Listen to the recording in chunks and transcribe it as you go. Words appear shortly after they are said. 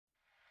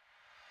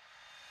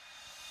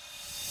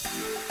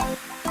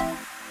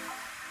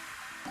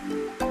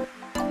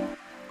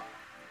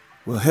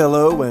Well,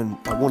 hello, and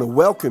I want to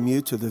welcome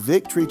you to the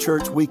Victory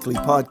Church Weekly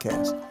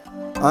Podcast.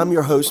 I'm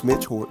your host,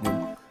 Mitch Horton,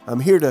 and I'm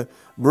here to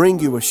bring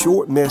you a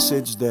short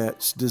message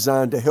that's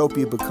designed to help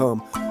you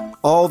become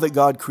all that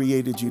God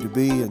created you to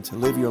be and to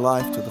live your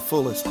life to the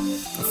fullest.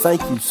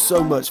 Thank you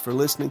so much for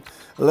listening.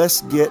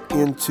 Let's get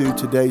into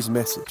today's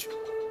message.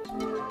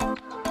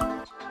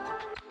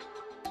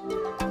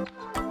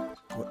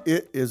 Well,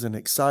 it is an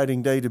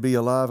exciting day to be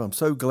alive. I'm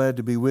so glad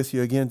to be with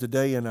you again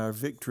today in our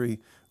Victory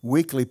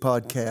Weekly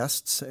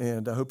podcasts,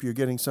 and I hope you're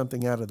getting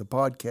something out of the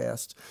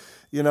podcast.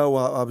 You know,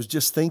 I was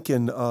just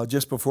thinking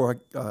just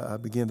before I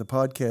began the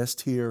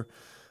podcast here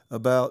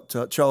about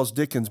Charles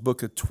Dickens'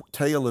 book, A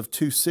Tale of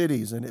Two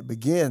Cities, and it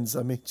begins,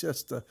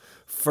 just the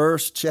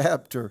first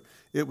chapter,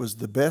 it was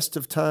the best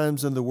of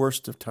times and the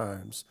worst of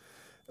times.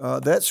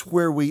 That's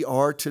where we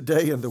are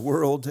today in the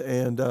world,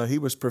 and he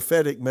was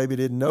prophetic, maybe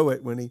didn't know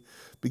it when he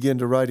began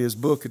to write his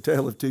book, A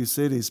Tale of Two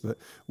Cities, but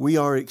we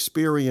are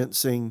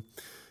experiencing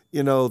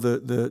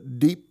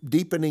the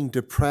deepening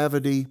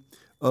depravity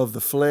of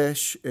the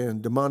flesh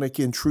and demonic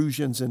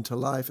intrusions into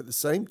life. At the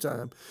same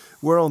time,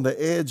 we're on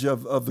the edge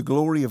of the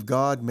glory of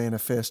God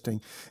manifesting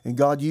and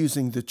God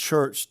using the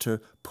church to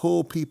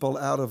pull people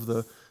out of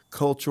the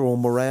cultural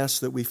morass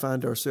that we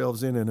find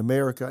ourselves in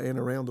America and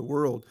around the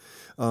world.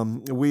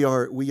 We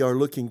are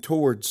looking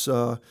towards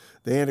the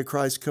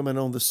Antichrist coming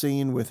on the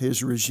scene with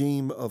his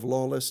regime of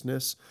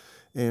lawlessness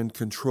and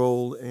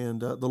control,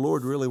 and the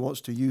Lord really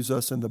wants to use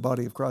us in the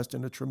body of Christ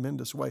in a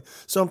tremendous way.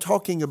 So I'm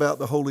talking about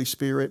the Holy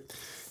Spirit,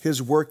 His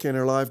work in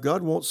our life.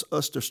 God wants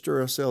us to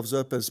stir ourselves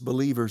up as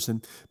believers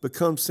and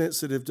become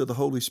sensitive to the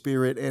Holy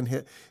Spirit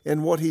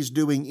and what He's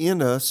doing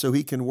in us so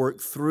He can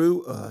work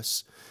through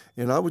us.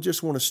 And I would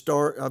just want to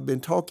start, I've been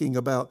talking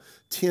about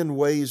 10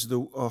 ways the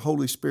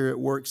Holy Spirit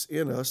works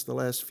in us the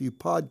last few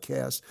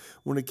podcasts. I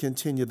want to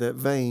continue that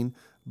vein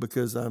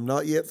because I'm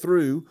not yet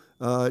through.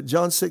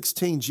 John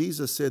 16,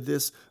 Jesus said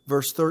this,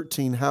 verse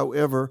 13,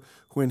 however,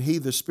 when He,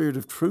 the Spirit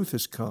of truth,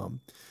 has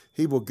come,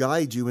 He will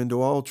guide you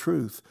into all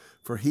truth,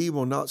 for He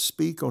will not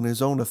speak on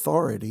His own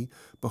authority,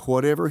 but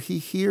whatever He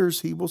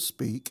hears He will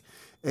speak,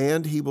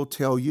 and He will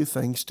tell you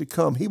things to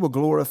come. He will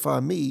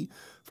glorify Me,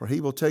 for He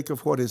will take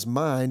of what is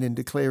mine and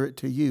declare it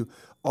to you.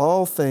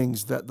 All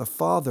things that the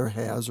Father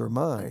has are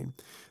mine.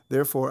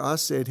 Therefore I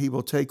said He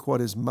will take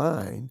what is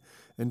mine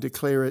and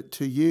declare it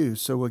to you.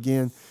 So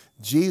again,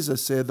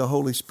 Jesus said the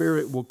Holy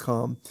Spirit will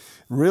come,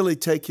 really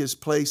take His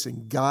place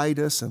and guide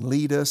us and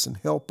lead us and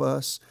help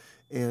us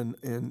and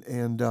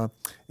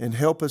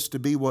help us to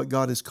be what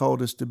God has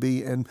called us to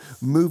be and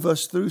move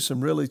us through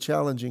some really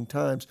challenging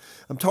times.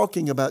 I'm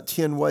talking about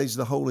 10 ways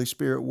the Holy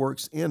Spirit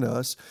works in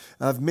us.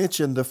 I've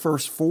mentioned the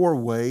first 4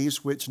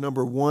 ways, which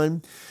number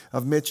 1,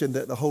 I've mentioned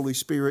that the Holy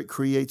Spirit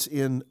creates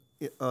in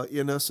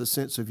us a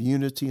sense of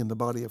unity in the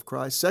body of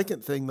Christ.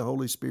 Second thing the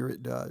Holy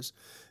Spirit does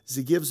is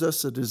He gives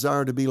us a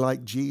desire to be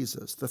like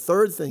Jesus. The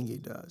third thing He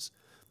does,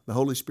 the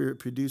Holy Spirit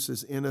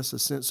produces in us a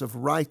sense of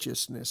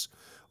righteousness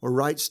or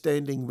right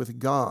standing with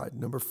God.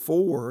 Number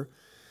 4,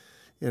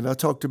 and I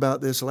talked about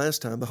this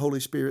last time, the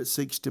Holy Spirit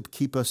seeks to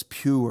keep us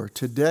pure.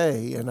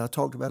 Today, and I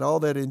talked about all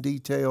that in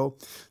detail,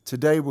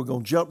 today we're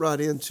going to jump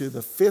right into the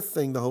 5th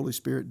thing the Holy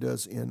Spirit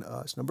does in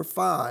us. Number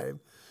 5,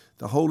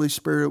 the Holy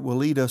Spirit will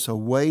lead us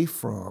away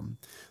from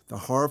the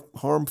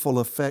harmful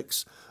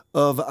effects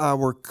of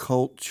our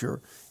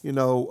culture.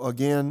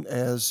 Again,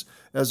 as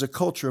a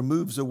culture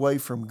moves away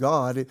from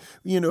God,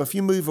 if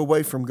you move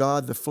away from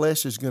God, the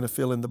flesh is going to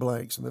fill in the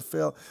blanks, and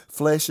the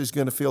flesh is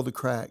going to fill the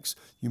cracks.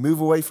 You move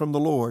away from the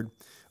Lord,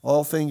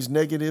 all things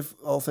negative,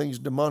 all things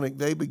demonic,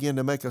 they begin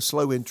to make a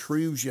slow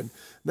intrusion.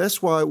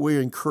 That's why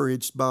we're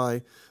encouraged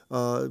by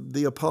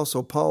the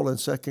Apostle Paul in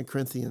 2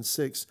 Corinthians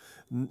 6,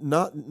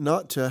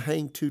 not to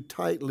hang too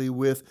tightly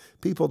with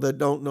people that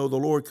don't know the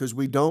Lord, because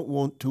we don't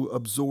want to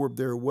absorb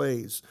their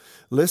ways.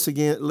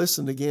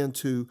 Listen again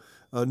to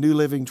New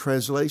Living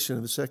Translation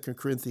of 2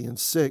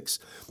 Corinthians 6.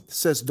 It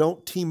says,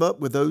 don't team up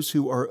with those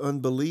who are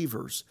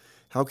unbelievers.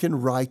 How can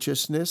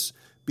righteousness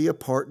be a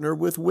partner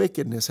with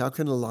wickedness? How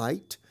can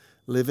light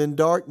live in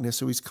darkness?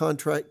 So he's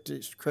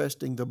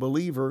contrasting the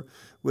believer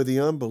with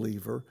the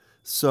unbeliever.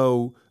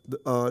 So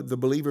the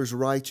believer's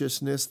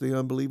righteousness, the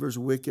unbeliever's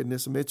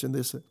wickedness. I mentioned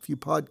this a few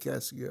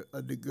podcasts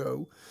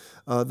ago.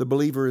 The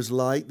believer is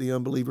light, the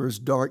unbeliever is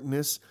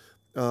darkness.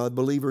 The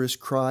believer is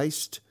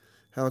Christ.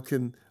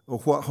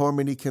 What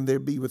harmony can there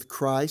be with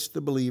Christ,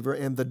 the believer,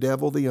 and the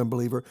devil, the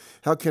unbeliever?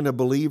 How can a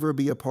believer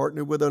be a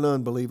partner with an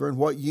unbeliever? And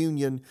what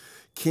union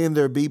can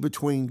there be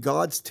between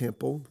God's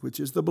temple, which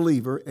is the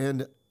believer,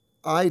 and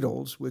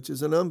idols, which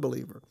is an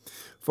unbeliever?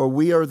 For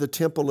we are the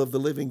temple of the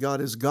living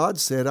God. As God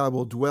said, I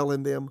will dwell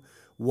in them,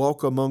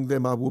 walk among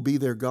them, I will be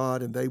their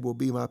God, and they will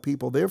be my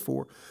people.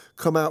 Therefore,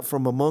 come out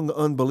from among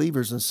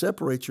unbelievers and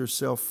separate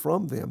yourself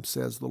from them,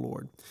 says the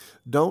Lord.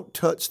 Don't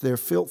touch their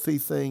filthy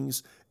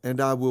things, and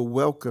I will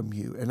welcome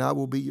you, and I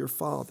will be your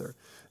Father.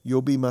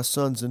 You'll be my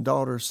sons and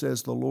daughters,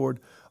 says the Lord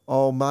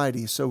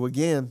Almighty. So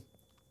again,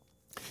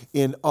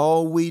 In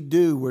all we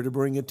do, we're to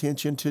bring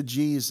attention to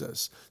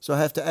Jesus. So I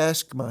have to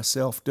ask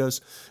myself,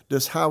 does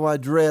how I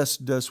dress,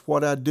 does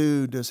what I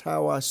do, does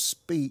how I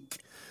speak,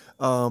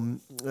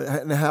 and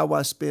how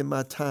I spend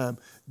my time,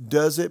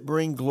 does it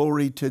bring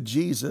glory to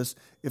Jesus?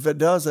 If it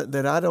doesn't,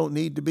 then I don't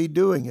need to be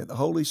doing it. The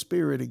Holy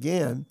Spirit,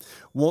 again,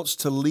 wants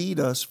to lead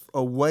us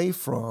away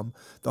from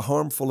the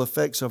harmful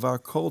effects of our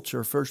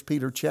culture. 1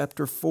 Peter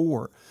chapter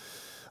 4.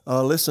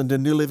 Listen to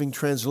New Living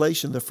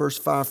Translation, the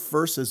first 5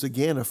 verses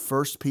again of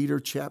 1 Peter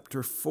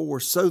chapter 4.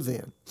 So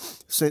then,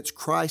 since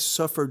Christ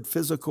suffered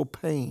physical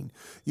pain,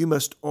 you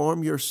must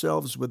arm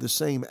yourselves with the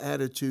same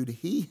attitude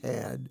he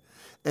had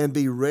and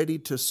be ready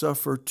to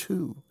suffer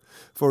too.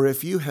 For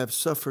if you have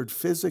suffered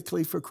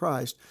physically for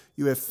Christ,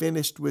 you have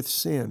finished with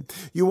sin.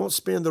 You won't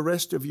spend the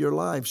rest of your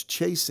lives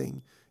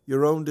chasing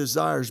your own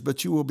desires,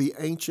 but you will be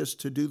anxious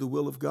to do the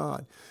will of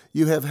God.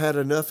 You have had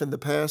enough in the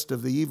past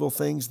of the evil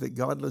things that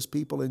godless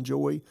people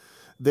enjoy,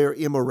 their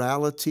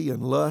immorality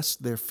and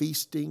lust, their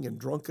feasting and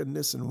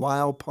drunkenness and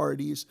wild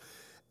parties,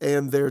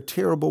 and their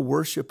terrible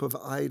worship of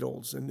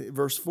idols. And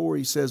verse 4,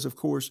 he says, of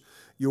course,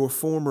 your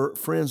former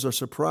friends are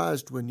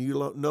surprised when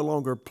you no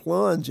longer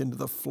plunge into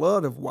the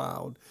flood of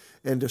wild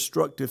and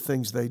destructive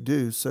things they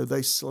do, so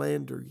they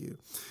slander you.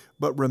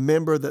 But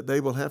remember that they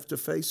will have to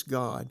face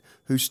God,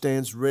 who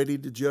stands ready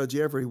to judge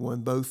everyone,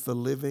 both the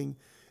living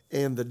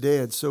and the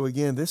dead. So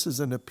again, this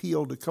is an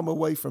appeal to come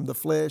away from the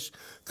flesh,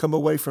 come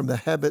away from the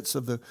habits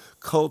of the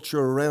culture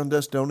around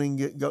us. Don't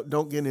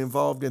get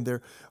involved in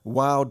their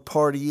wild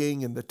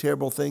partying and the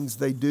terrible things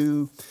they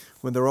do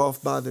when they're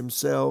off by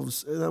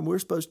themselves. And we're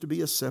supposed to be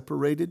a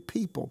separated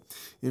people.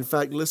 In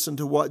fact, listen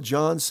to what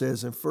John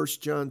says in 1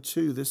 John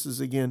 2. This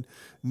is again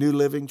New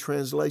Living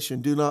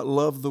Translation. Do not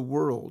love the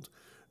world,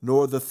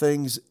 nor the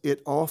things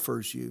it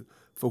offers you.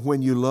 For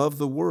when you love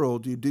the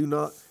world, you do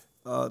not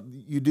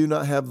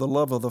have the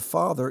love of the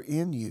Father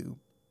in you.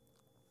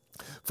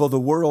 For the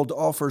world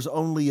offers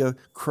only a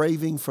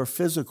craving for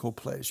physical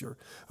pleasure,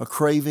 a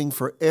craving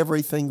for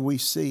everything we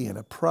see, and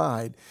a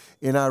pride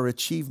in our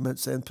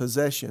achievements and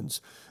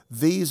possessions.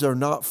 These are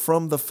not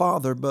from the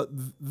Father,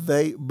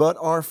 but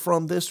are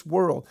from this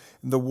world.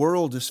 And the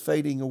world is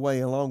fading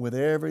away along with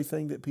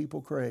everything that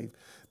people crave.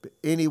 But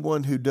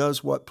anyone who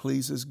does what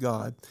pleases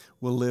God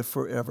will live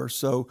forever.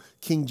 So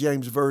King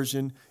James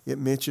Version, it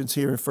mentions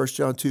here in 1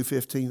 John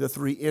 2:15, the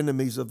 3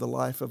 enemies of the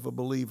life of a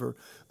believer: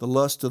 the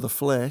lust of the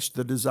flesh,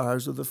 the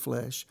desires of the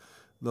flesh,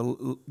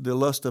 the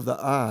lust of the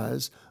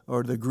eyes,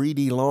 or the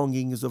greedy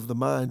longings of the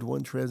mind,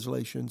 one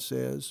translation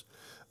says,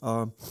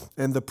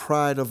 and the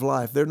pride of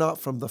life. They're not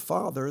from the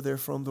Father, they're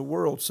from the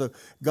world. So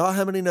God,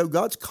 how many know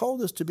God's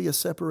called us to be a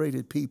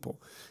separated people?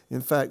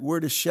 In fact, we're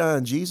to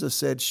shine. Jesus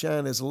said,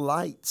 shine as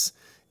lights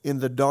in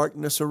the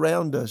darkness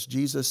around us.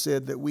 Jesus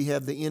said that we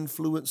have the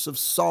influence of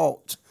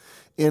salt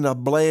in a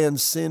bland,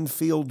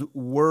 sin-filled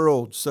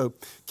world. So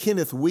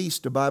Kenneth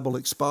Wuest, a Bible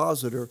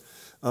expositor,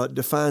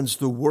 defines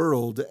the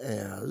world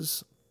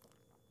as,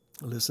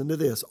 listen to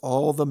this,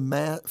 all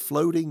the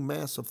floating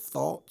mass of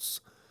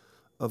thoughts,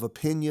 of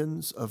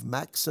opinions, of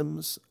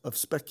maxims, of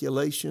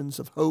speculations,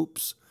 of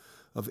hopes,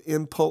 of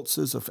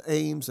impulses, of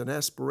aims and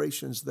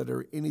aspirations that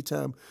are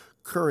anytime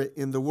current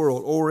in the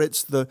world. Or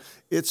it's the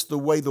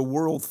way the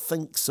world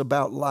thinks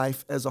about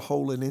life as a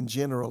whole and in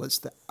general. It's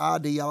the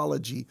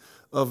ideology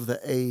of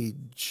the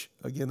age.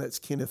 Again, that's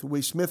Kenneth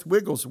Wuest. Smith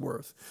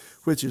Wigglesworth,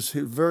 which is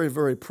very,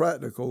 very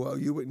practical. Well,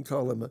 you wouldn't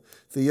call him a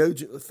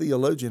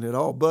theologian at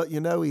all, but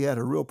he had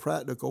a real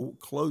practical,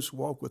 close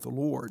walk with the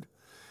Lord.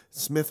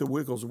 Smith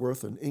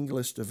Wigglesworth, an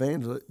English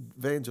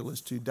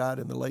evangelist who died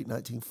in the late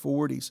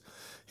 1940s,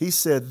 he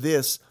said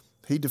this.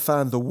 He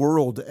defined the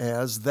world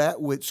as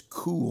that which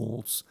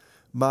cools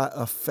my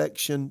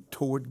affection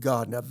toward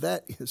God. Now,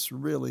 that is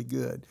really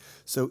good.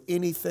 So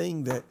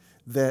anything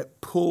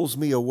that pulls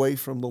me away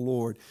from the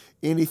Lord,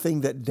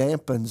 anything that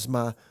dampens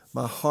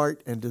my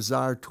heart and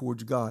desire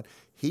towards God,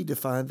 he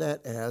defined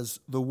that as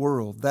the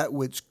world, that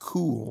which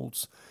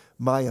cools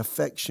my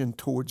affection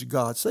towards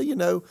God.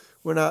 So,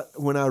 when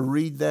I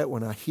read that,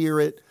 when I hear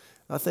it,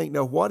 I think,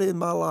 now what in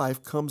my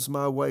life comes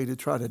my way to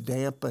try to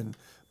dampen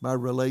my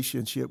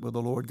relationship with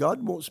the Lord?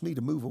 God wants me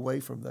to move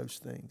away from those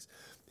things.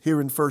 Here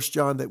in 1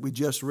 John that we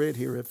just read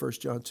here at 1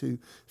 John 2,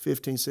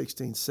 15,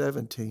 16,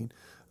 17,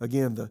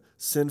 again, the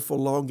sinful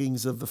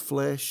longings of the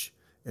flesh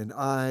and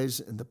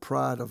eyes and the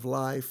pride of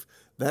life,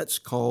 that's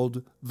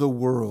called the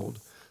world.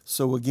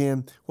 So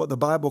again, what the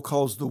Bible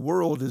calls the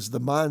world is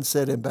the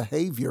mindset and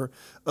behavior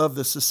of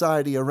the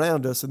society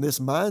around us. And this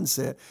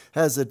mindset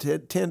has a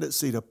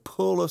tendency to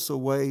pull us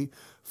away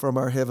from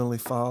our Heavenly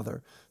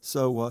Father.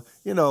 So,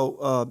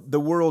 the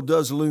world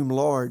does loom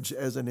large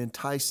as an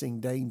enticing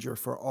danger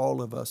for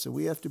all of us. And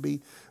we have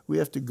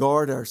to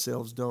guard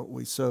ourselves, don't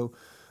we? So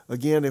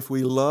again, if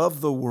we love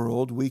the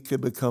world, we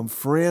could become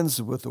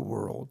friends with the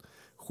world,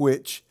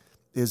 which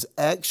is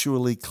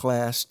actually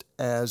classed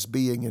as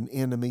being an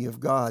enemy of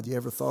God. You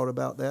ever thought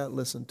about that?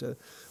 Listen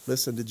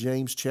to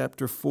James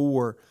chapter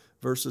 4,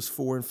 verses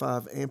 4 and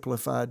 5,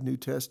 Amplified New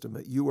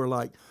Testament. You are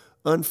like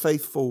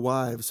unfaithful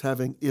wives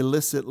having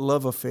illicit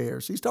love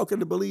affairs. He's talking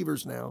to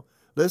believers now,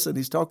 Listen,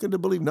 he's talking to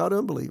believers, not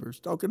unbelievers,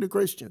 talking to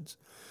Christians.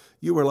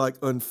 You were like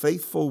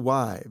unfaithful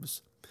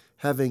wives,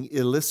 having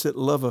illicit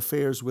love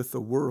affairs with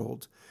the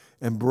world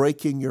and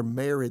breaking your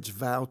marriage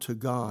vow to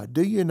God.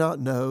 Do you not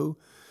know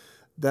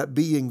that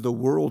being the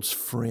world's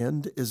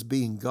friend is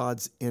being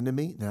God's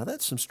enemy? Now,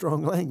 that's some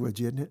strong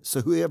language, isn't it?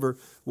 So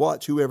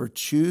whoever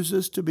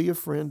chooses to be a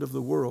friend of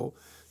the world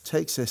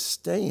takes a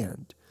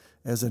stand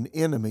as an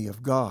enemy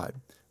of God.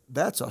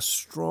 That's a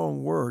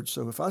strong word.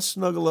 So if I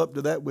snuggle up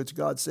to that which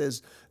God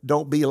says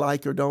don't be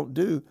like or don't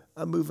do,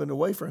 I'm moving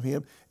away from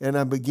him, and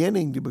I'm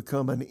beginning to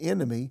become an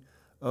enemy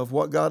of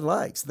what God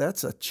likes.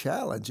 That's a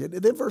challenge. And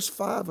then verse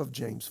 5 of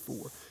James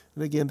 4,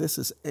 and again, this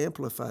is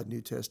Amplified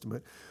New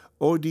Testament.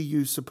 Or do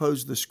you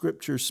suppose the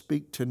Scriptures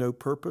speak to no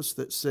purpose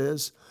that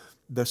says,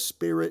 the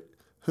Spirit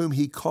whom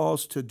he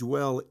calls to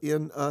dwell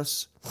in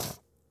us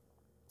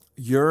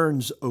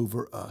yearns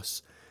over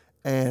us,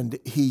 and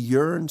he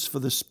yearns for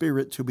the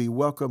Spirit to be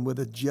welcomed with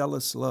a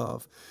jealous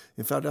love.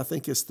 In fact, I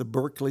think it's the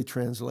Berkeley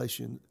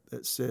translation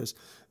that says,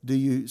 do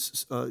you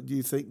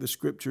think the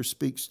Scripture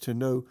speaks to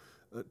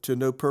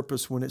no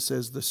purpose when it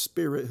says the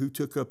Spirit who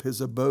took up his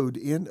abode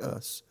in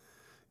us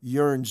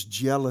yearns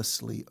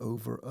jealously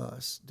over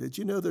us? Did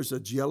you know there's a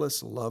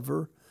jealous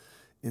lover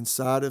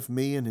inside of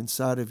me and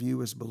inside of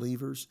you as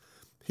believers?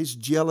 He's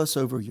jealous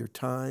over your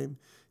time.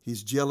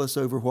 He's jealous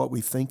over what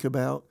we think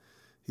about.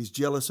 He's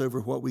jealous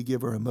over what we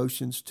give our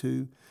emotions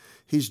to.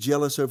 He's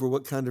jealous over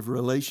what kind of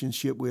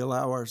relationship we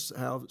allow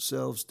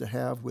ourselves to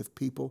have with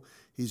people.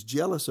 He's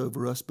jealous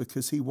over us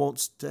because he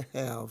wants to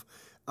have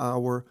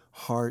our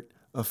heart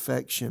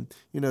affection.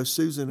 You know,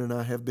 Susan and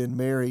I have been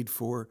married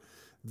for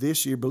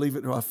this year, believe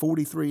it or not,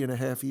 43 and a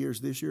half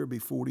years. This year will be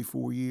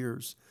 44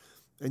 years.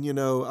 And, you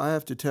know, I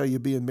have to tell you,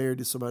 being married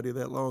to somebody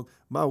that long,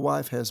 my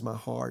wife has my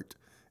heart.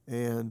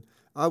 And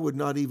I would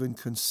not even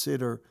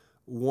consider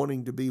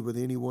wanting to be with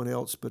anyone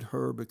else but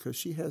her because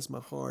she has my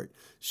heart.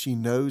 She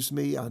knows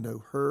me. I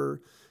know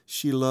her.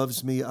 She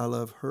loves me. I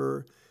love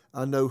her.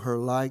 I know her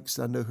likes.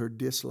 I know her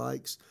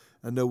dislikes.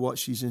 I know what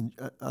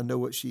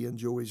she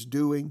enjoys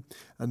doing.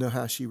 I know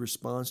how she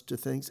responds to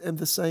things. And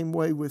the same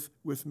way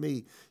with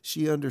me.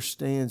 She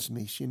understands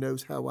me. She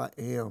knows how I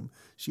am.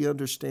 She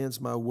understands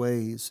my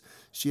ways.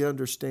 She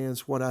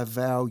understands what I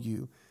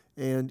value.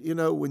 And, you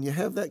know, when you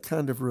have that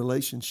kind of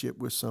relationship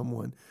with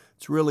someone,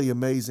 it's really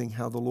amazing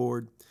how the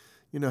Lord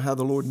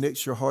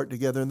knits your heart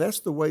together. And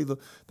that's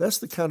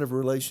the kind of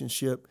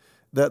relationship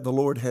that the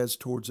Lord has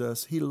towards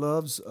us. He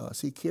loves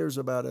us. He cares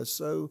about us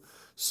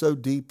so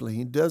deeply.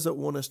 He doesn't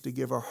want us to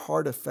give our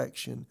heart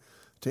affection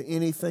to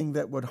anything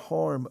that would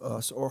harm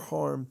us or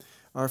harm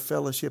our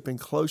fellowship and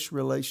close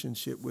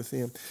relationship with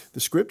Him. The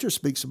Scripture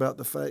speaks about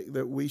the fact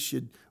that we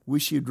should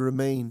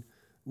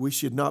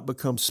not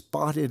become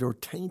spotted or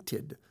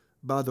tainted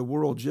by the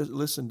world. Just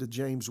listen to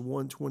James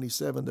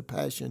 1:27. The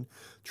Passion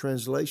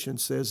Translation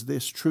says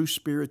this: true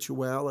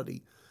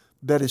spirituality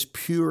that is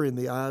pure in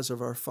the eyes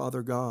of our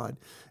Father God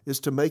is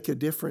to make a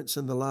difference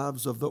in the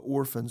lives of the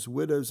orphans,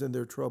 widows in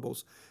their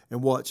troubles,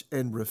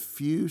 and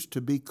refuse to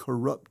be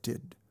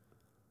corrupted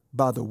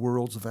by the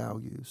world's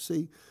values.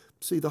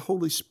 See, the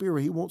Holy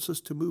Spirit, He wants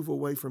us to move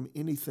away from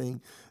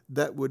anything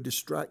that would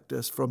distract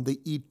us from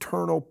the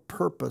eternal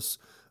purpose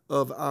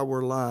of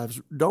our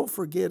lives. Don't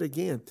forget,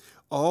 again,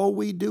 all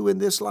we do in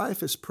this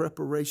life is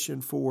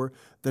preparation for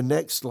the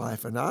next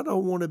life. And I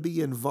don't want to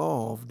be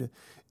involved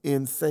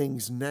in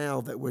things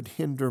now that would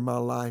hinder my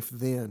life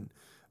then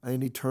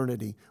in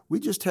eternity. We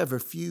just have a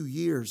few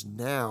years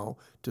now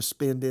to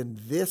spend in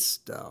this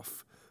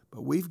stuff,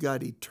 but we've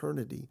got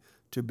eternity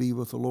to be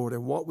with the Lord.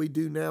 And what we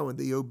do now and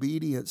the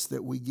obedience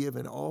that we give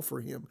and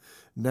offer Him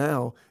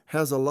now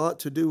has a lot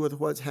to do with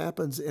what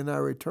happens in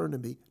our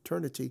eternity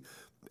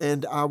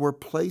and our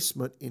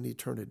placement in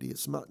eternity.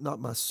 It's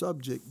not my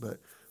subject, but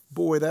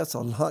boy, that's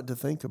a lot to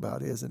think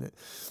about, isn't it?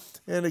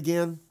 And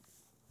again,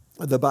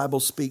 the Bible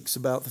speaks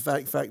about the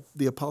fact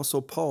the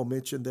Apostle Paul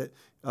mentioned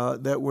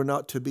that we're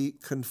not to be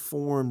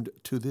conformed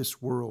to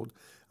this world.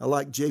 I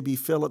like J.B.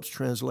 Phillips'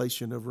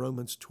 translation of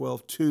Romans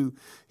 12:2.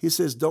 He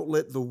says, don't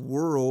let the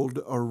world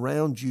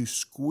around you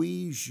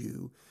squeeze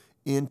you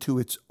into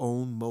its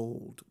own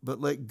mold,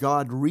 but let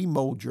God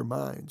remold your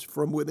minds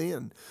from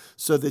within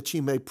so that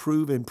you may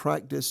prove in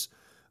practice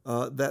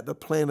that the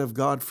plan of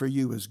God for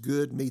you is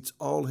good, meets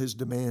all His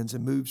demands,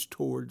 and moves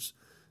towards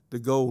the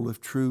goal of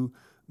true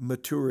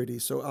maturity.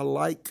 So I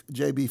like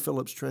J.B.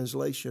 Phillips'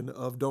 translation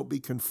of don't be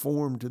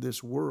conformed to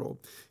this world.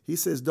 He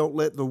says, don't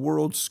let the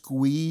world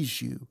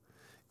squeeze you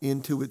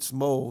into its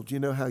mold. You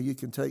know how you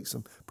can take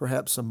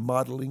perhaps some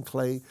modeling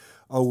clay.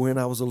 Oh, when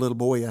I was a little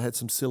boy, I had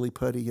some silly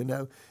putty,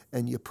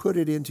 and you put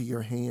it into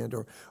your hand,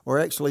 or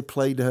actually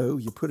Play-Doh.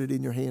 You put it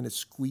in your hand and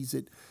squeeze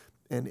it.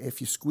 And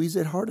if you squeeze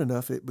it hard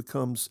enough, it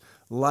becomes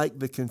like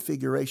the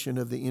configuration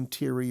of the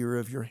interior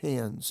of your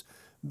hands.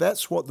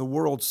 That's what the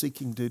world's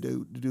seeking to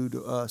do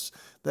to us.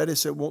 That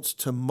is, it wants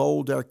to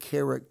mold our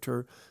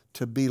character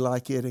to be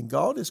like it. And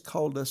God has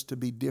called us to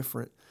be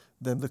different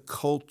than the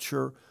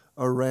culture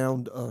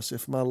around us.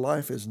 If my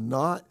life is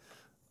not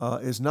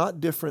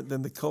different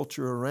than the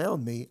culture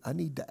around me, I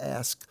need to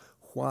ask,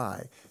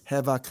 Why?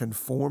 Have I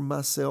conformed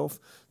myself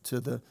to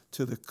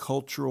the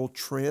cultural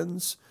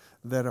trends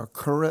that are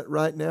current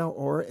right now,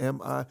 or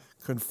am I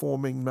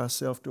conforming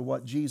myself to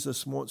what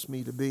Jesus wants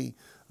me to be?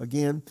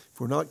 Again, if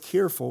we're not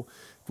careful,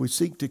 if we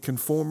seek to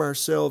conform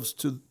ourselves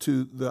to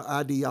the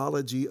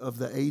ideology of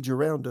the age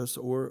around us,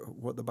 or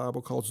what the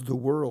Bible calls the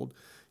world,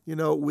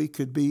 we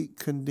could be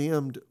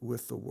condemned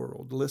with the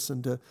world.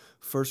 Listen to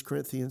 1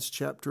 Corinthians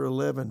chapter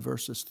 11,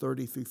 verses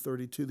 30 through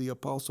 32, the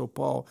Apostle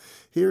Paul.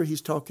 Here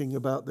he's talking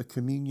about the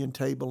communion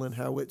table and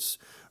how it's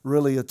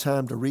really a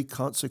time to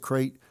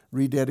reconsecrate,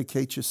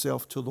 rededicate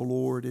yourself to the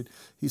Lord. And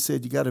he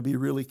said you got to be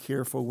really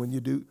careful when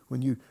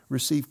you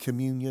receive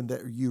communion,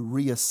 that you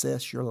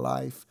reassess your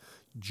life,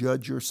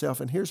 judge yourself.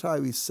 And here's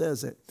how he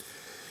says it.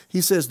 He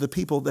says the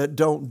people that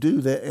don't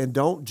do that and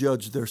don't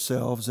judge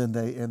themselves, and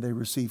they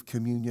receive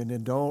communion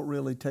and don't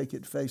really take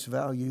at face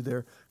value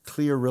their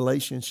clear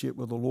relationship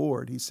with the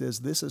Lord. He says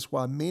this is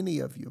why many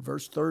of you,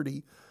 verse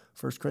 30,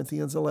 1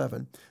 Corinthians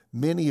 11,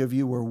 many of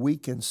you were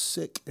weak and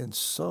sick, and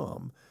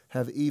some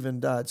have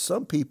even died.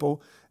 Some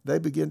people, they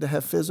begin to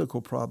have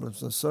physical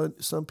problems, and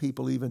some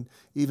people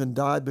even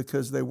died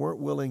because they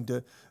weren't willing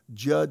to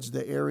judge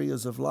the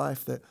areas of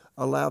life that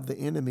allowed the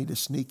enemy to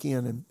sneak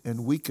in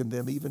and weaken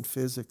them even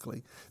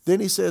physically. Then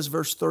he says,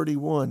 verse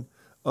 31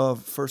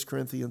 of 1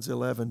 Corinthians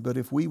 11, but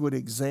if we would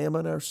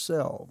examine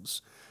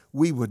ourselves,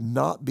 we would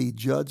not be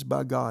judged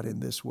by God in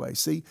this way.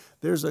 See,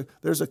 there's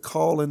a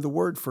call in the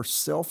word for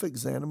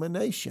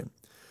self-examination.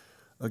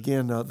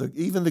 Again,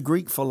 even the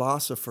Greek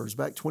philosophers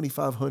back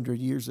 2,500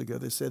 years ago,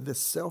 they said this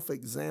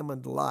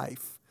self-examined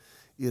life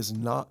is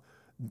not,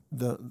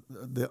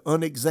 the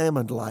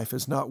unexamined life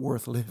is not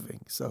worth living.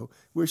 So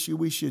we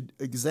should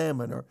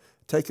examine or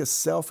take a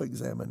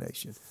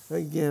self-examination.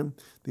 Again,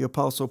 the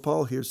Apostle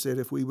Paul here said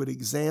if we would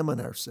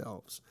examine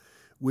ourselves,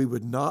 we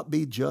would not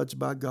be judged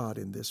by God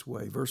in this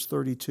way. Verse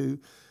 32,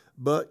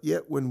 but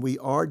yet when we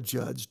are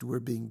judged, we're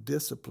being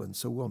disciplined,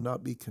 so we'll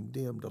not be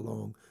condemned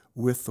along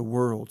with the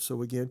world.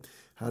 So again,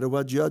 how do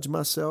I judge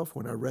myself?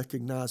 When I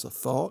recognize a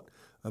thought,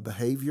 a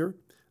behavior,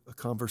 a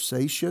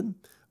conversation,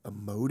 a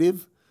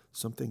motive,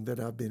 something that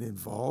I've been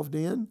involved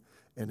in,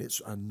 and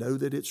I know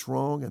that it's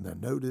wrong and I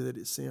know that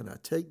it's sin. I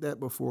take that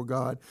before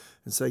God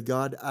and say,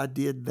 God, I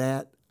did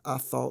that, I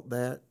thought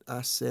that,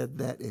 I said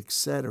that,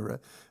 etc.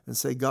 And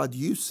say, God,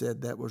 you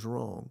said that was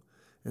wrong.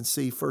 And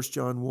see, 1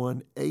 John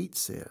 1:8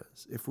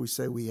 says, if we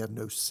say we have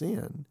no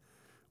sin,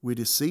 we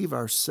deceive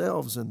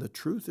ourselves and the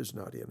truth is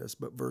not in us.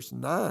 But verse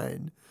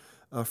 9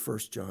 of 1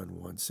 John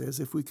 1 says,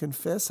 if we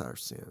confess our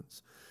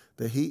sins,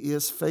 that he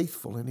is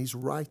faithful and he's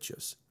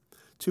righteous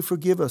to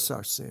forgive us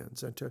our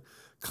sins and to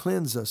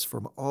cleanse us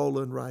from all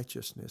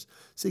unrighteousness.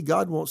 See,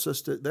 God wants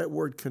us to, that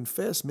word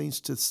confess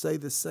means to say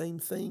the same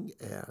thing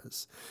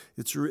as.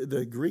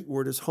 The Greek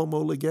word is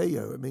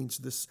homologeo. It means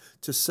this,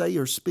 to say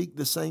or speak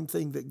the same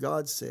thing that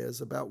God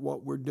says about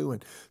what we're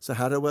doing. So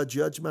how do I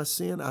judge my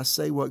sin? I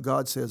say what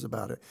God says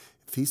about it.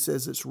 If he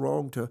says it's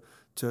wrong to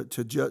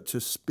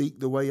speak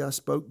the way I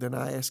spoke, then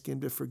I ask him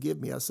to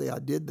forgive me. I say, I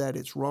did that,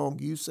 it's wrong.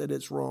 You said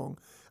it's wrong.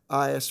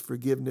 I ask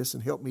forgiveness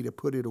and help me to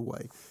put it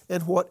away.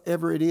 And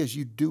whatever it is,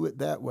 you do it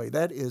that way.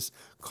 That is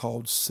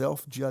called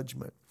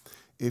self-judgment.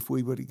 If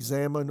we would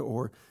examine,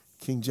 or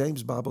King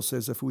James Bible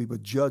says if we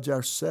would judge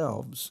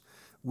ourselves,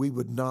 we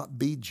would not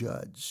be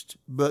judged.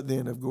 But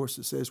then, of course,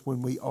 it says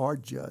when we are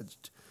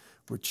judged,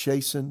 we're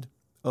chastened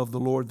of the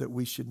Lord, that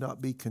we should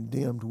not be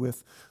condemned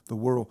with the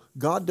world.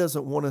 God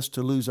doesn't want us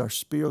to lose our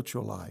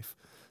spiritual life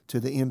to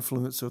the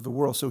influence of the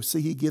world. So see,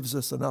 he gives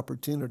us an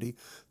opportunity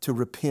to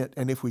repent.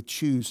 And if we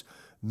choose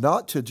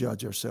not to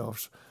judge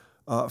ourselves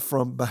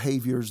from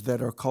behaviors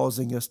that are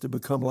causing us to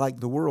become like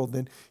the world,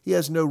 then he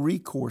has no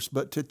recourse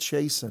but to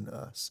chasten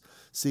us.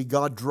 See,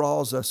 God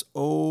draws us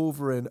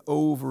over and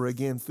over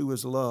again through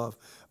his love,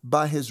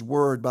 by his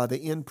word, by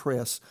the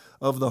impress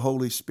of the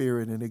Holy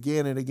Spirit. And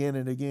again and again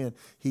and again,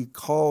 he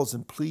calls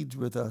and pleads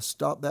with us,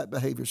 stop that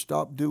behavior,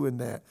 stop doing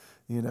that.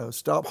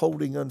 Stop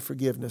holding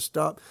unforgiveness.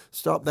 Stop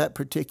that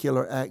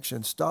particular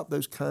action. Stop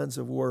those kinds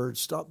of words.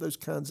 Stop those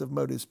kinds of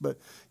motives. But,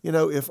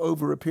 if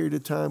over a period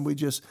of time we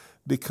just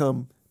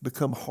become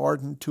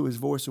hardened to his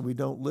voice and we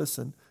don't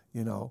listen,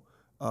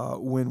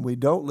 when we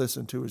don't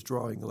listen to his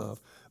drawing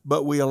love,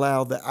 but we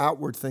allow the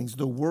outward things,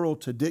 the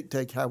world, to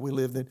dictate how we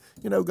live, then,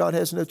 God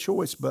has no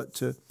choice but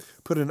to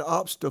put an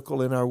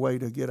obstacle in our way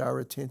to get our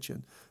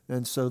attention.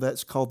 And so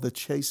that's called the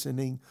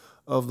chastening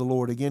of the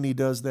Lord. Again, he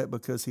does that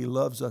because he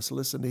loves us.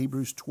 Listen to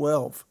Hebrews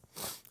 12,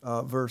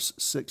 verses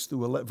 6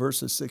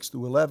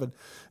 through 11.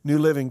 New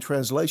Living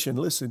Translation.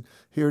 Listen,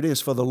 here it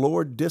is. For the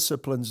Lord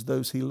disciplines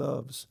those he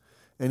loves,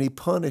 and he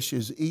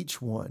punishes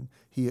each one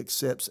he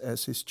accepts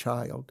as his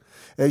child.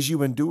 As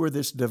you endure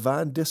this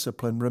divine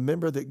discipline,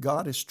 remember that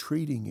God is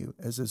treating you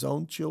as his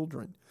own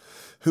children.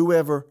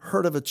 Whoever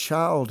heard of a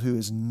child who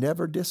is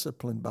never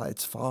disciplined by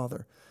its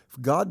father?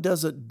 If God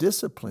doesn't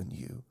discipline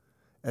you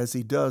as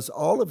he does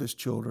all of his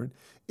children,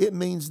 it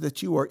means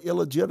that you are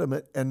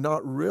illegitimate and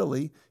not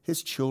really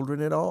his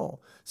children at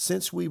all.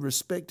 Since we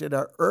respected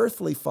our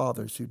earthly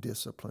fathers who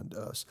disciplined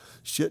us,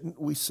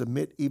 shouldn't we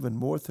submit even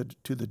more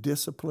to the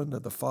discipline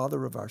of the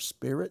Father of our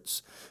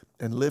spirits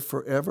and live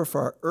forever?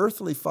 For our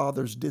earthly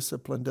fathers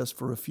disciplined us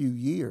for a few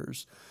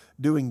years,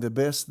 doing the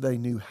best they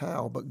knew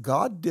how, but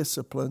God's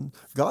discipline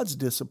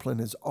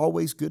is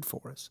always good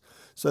for us,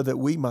 so that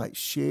we might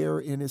share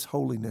in his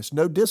holiness.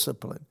 No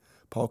discipline,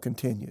 Paul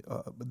continued.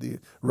 The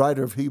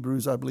writer of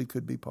Hebrews, I believe,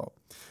 could be Paul.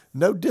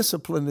 No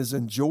discipline is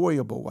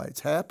enjoyable while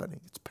it's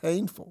happening. It's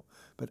painful.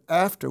 But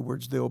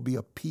afterwards, there will be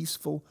a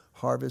peaceful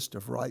harvest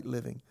of right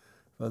living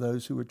for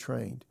those who are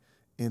trained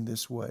in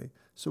this way.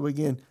 So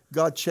again,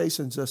 God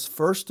chastens us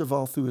first of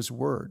all through his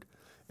word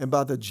and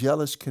by the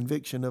jealous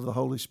conviction of the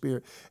Holy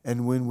Spirit.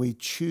 And when we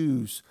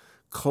choose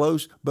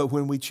close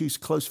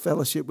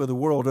fellowship with the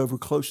world over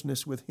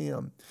closeness with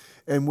him,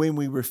 and when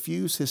we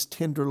refuse his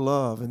tender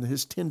love and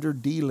his tender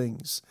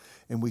dealings,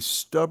 and we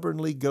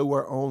stubbornly go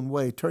our own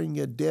way, turning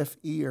a deaf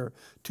ear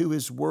to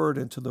his word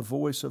and to the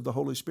voice of the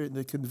Holy Spirit and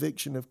the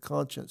conviction of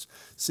conscience,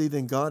 see,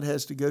 then God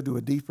has to go to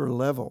a deeper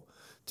level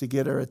to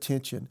get our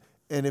attention.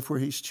 And if we're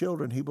his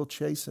children, he will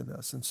chasten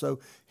us. And so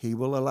he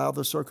will allow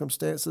the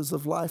circumstances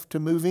of life to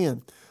move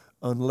in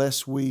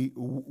unless we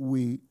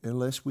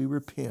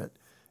repent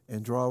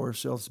and draw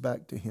ourselves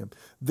back to him.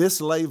 This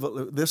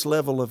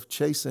level of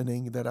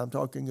chastening that I'm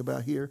talking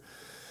about here,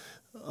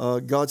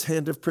 God's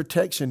hand of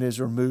protection is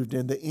removed,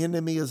 and the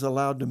enemy is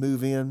allowed to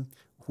move in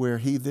where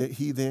he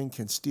then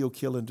can steal,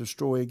 kill, and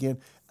destroy again.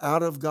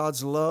 Out of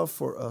God's love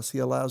for us, he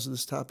allows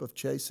this type of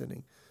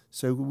chastening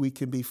so we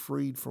can be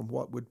freed from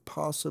what would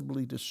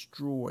possibly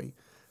destroy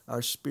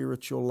our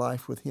spiritual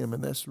life with him.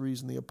 And that's the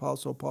reason the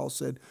Apostle Paul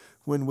said,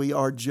 when we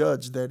are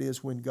judged, that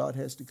is, when God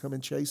has to come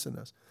and chasten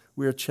us,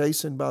 we are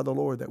chastened by the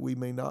Lord that we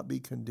may not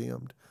be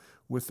condemned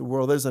with the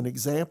world. There's an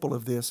example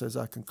of this as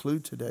I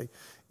conclude today.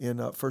 In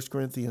 1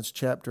 Corinthians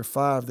chapter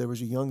 5, there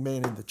was a young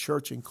man in the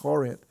church in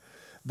Corinth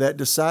that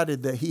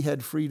decided that he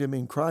had freedom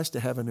in Christ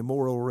to have an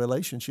immoral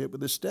relationship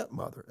with his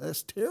stepmother.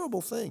 That's a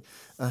terrible thing.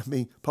 I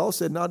mean, Paul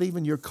said, not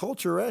even your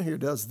culture around here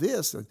does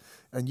this,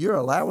 and you're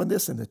allowing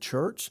this in the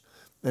church?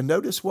 And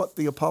notice what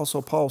the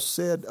Apostle Paul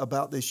said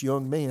about this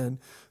young man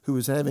who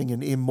was having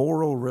an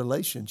immoral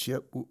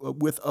relationship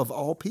with, of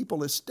all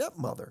people, his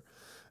stepmother.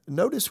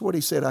 Notice what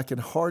he said. I can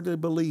hardly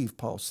believe,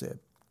 Paul said,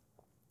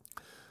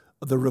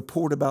 the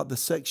report about the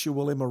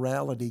sexual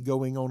immorality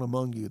going on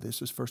among you.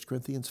 This is 1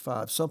 Corinthians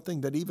 5,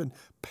 something that even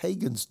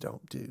pagans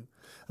don't do.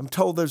 I'm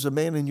told there's a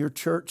man in your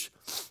church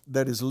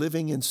that is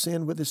living in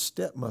sin with his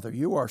stepmother.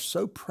 You are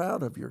so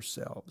proud of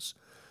yourselves,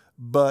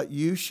 but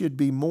you should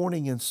be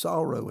mourning in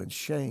sorrow and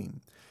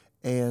shame.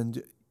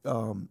 And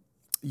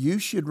you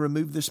should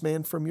remove this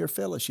man from your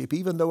fellowship.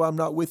 Even though I'm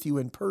not with you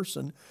in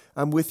person,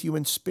 I'm with you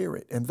in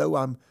spirit. And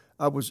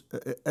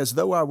as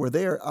though I were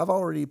there, I've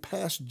already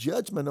passed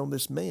judgment on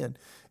this man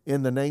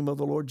in the name of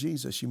the Lord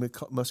Jesus. You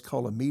must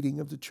call a meeting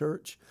of the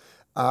church.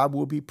 I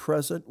will be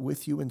present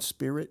with you in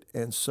spirit,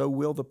 and so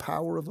will the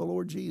power of the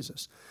Lord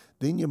Jesus.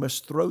 Then you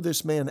must throw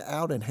this man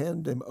out and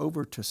hand him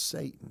over to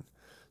Satan,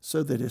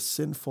 so that his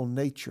sinful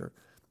nature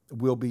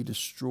will be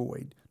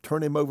destroyed.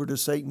 Turn him over to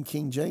Satan,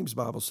 King James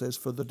Bible says,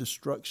 for the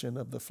destruction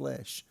of the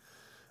flesh,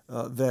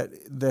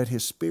 that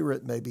his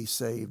spirit may be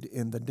saved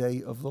in the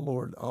day of the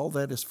Lord. All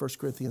that is 1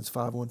 Corinthians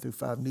 5, 1 through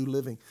 5, New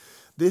Living.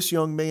 This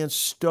young man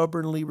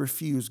stubbornly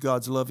refused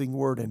God's loving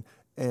word,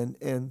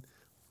 and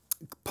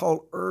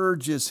Paul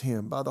urges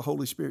him by the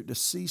Holy Spirit to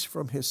cease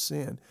from his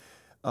sin.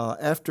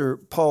 After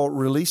Paul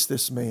released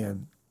this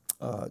man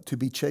to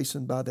be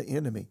chastened by the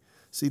enemy,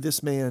 see,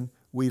 this man,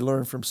 we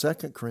learn from 2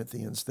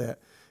 Corinthians that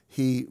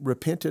he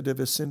repented of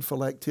his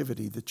sinful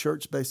activity. The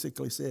church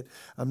basically said,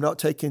 I'm not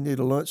taking you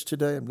to lunch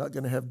today. I'm not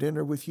going to have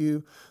dinner with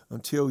you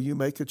until you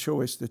make a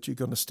choice that you're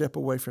going to step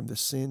away from the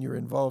sin you're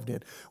involved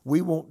in. We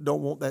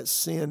don't want that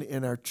sin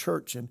in our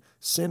church. And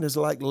sin is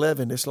like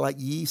leaven. It's like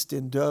yeast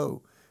in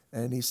dough.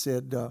 And he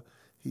said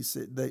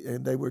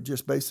they were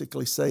just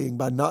basically saying,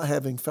 by not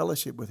having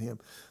fellowship with him,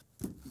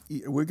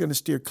 we're going to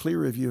steer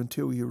clear of you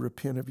until you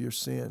repent of your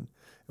sin.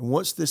 And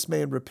once this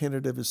man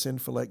repented of his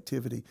sinful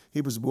activity,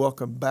 he was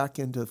welcomed back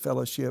into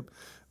fellowship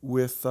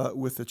with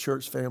the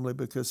church family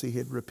because he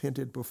had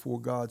repented before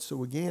God.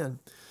 So again,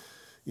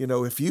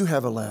 if you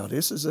have allowed,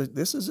 this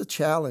is a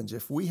challenge.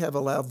 If we have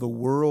allowed the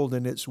world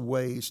and its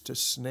ways to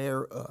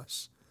snare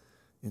us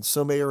in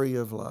some area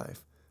of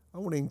life, I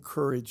want to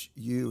encourage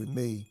you and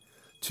me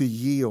to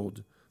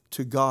yield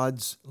to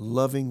God's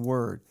loving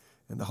word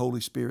and the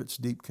Holy Spirit's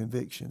deep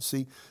conviction.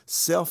 See,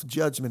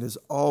 self-judgment is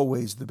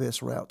always the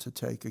best route to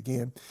take.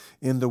 Again,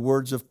 in the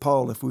words of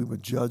Paul, if we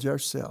would judge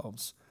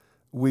ourselves,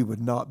 we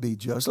would not be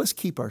judged. Let's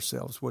keep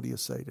ourselves, what do you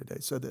say today,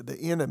 so that the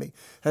enemy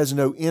has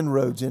no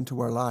inroads into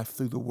our life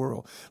through the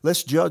world.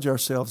 Let's judge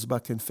ourselves by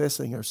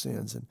confessing our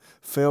sins and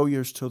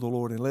failures to the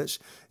Lord, and let's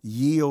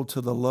yield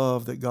to the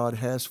love that God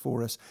has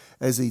for us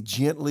as He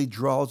gently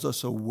draws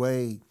us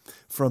away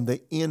from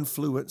the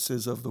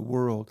influences of the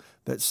world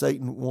that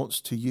Satan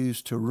wants to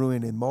use to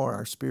ruin and mar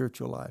our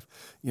spiritual life.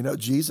 You know,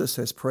 Jesus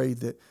has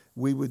prayed that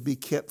we would be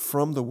kept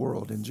from the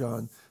world in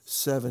John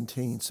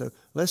 17. So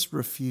let's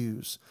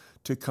refuse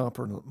to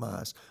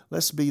compromise.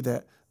 Let's be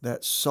that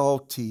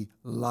salty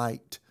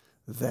light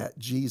that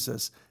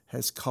Jesus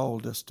has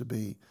called us to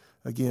be.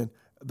 Again,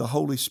 the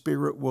Holy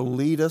Spirit will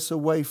lead us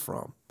away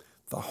from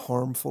the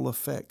harmful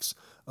effects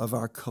of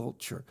our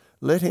culture.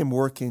 Let Him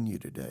work in you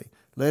today.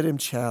 Let Him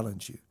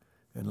challenge you,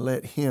 and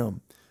let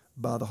Him,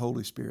 by the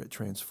Holy Spirit,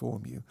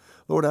 transform you.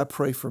 Lord, I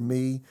pray for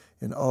me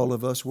and all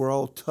of us. We're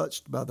all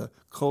touched by the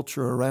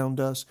culture around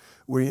us.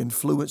 We're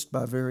influenced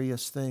by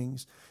various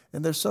things.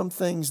 And there's some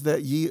things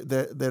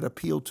that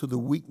appeal to the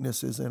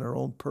weaknesses in our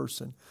own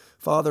person.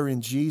 Father,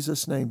 in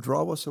Jesus' name,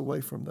 draw us away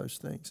from those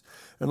things.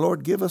 And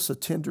Lord, give us a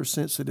tender,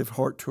 sensitive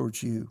heart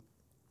towards you.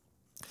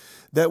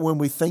 That when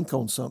we think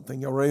on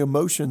something, or our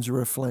emotions are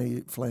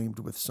inflamed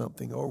with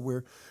something,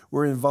 or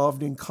we're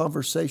involved in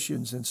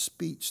conversations and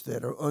speech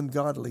that are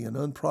ungodly and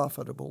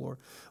unprofitable, or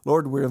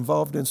Lord, we're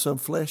involved in some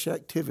flesh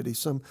activity,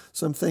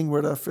 something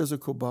with our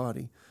physical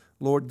body,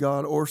 Lord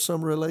God, or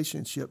some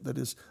relationship that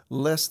is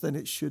less than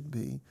it should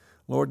be.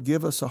 Lord,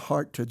 give us a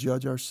heart to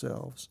judge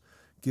ourselves.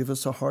 Give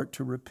us a heart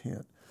to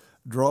repent.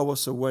 Draw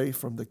us away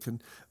from the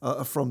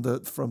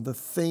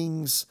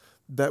things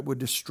that would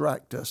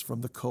distract us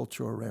from the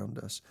culture around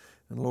us.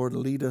 And Lord,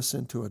 lead us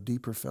into a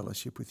deeper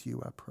fellowship with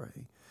you, I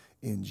pray,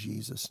 in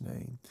Jesus'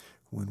 name.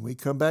 When we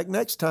come back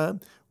next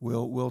time,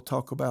 we'll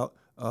talk about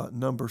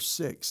number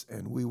 6,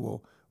 and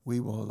we'll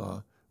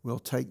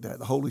take that.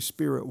 The Holy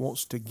Spirit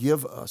wants to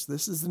give us,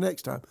 this is the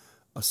next time,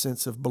 a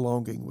sense of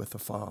belonging with the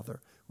Father.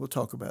 We'll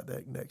talk about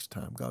that next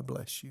time. God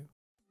bless you.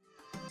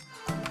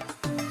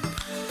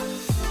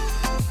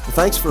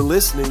 Thanks for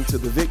listening to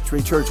the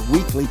Victory Church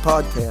Weekly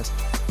Podcast.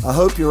 I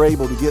hope you're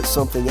able to get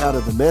something out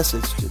of the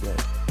message today.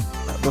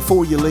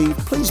 Before you leave,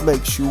 please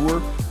make sure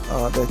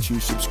that you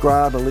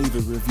subscribe and leave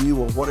a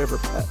review on whatever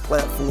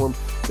platform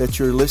that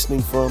you're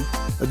listening from.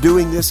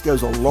 Doing this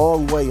goes a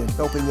long way in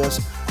helping us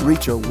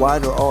reach a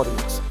wider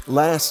audience.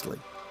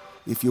 Lastly,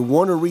 if you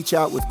want to reach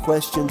out with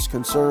questions,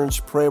 concerns,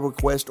 prayer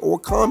requests, or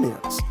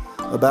comments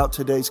about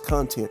today's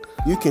content,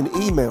 you can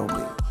email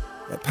me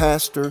at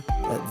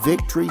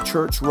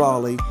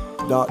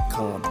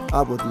pastor@victorychurchraleigh.com.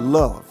 I would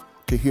love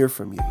to hear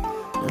from you.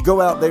 Now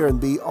go out there and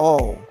be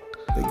all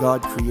that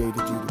God created you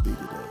to be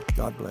today.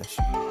 God bless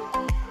you.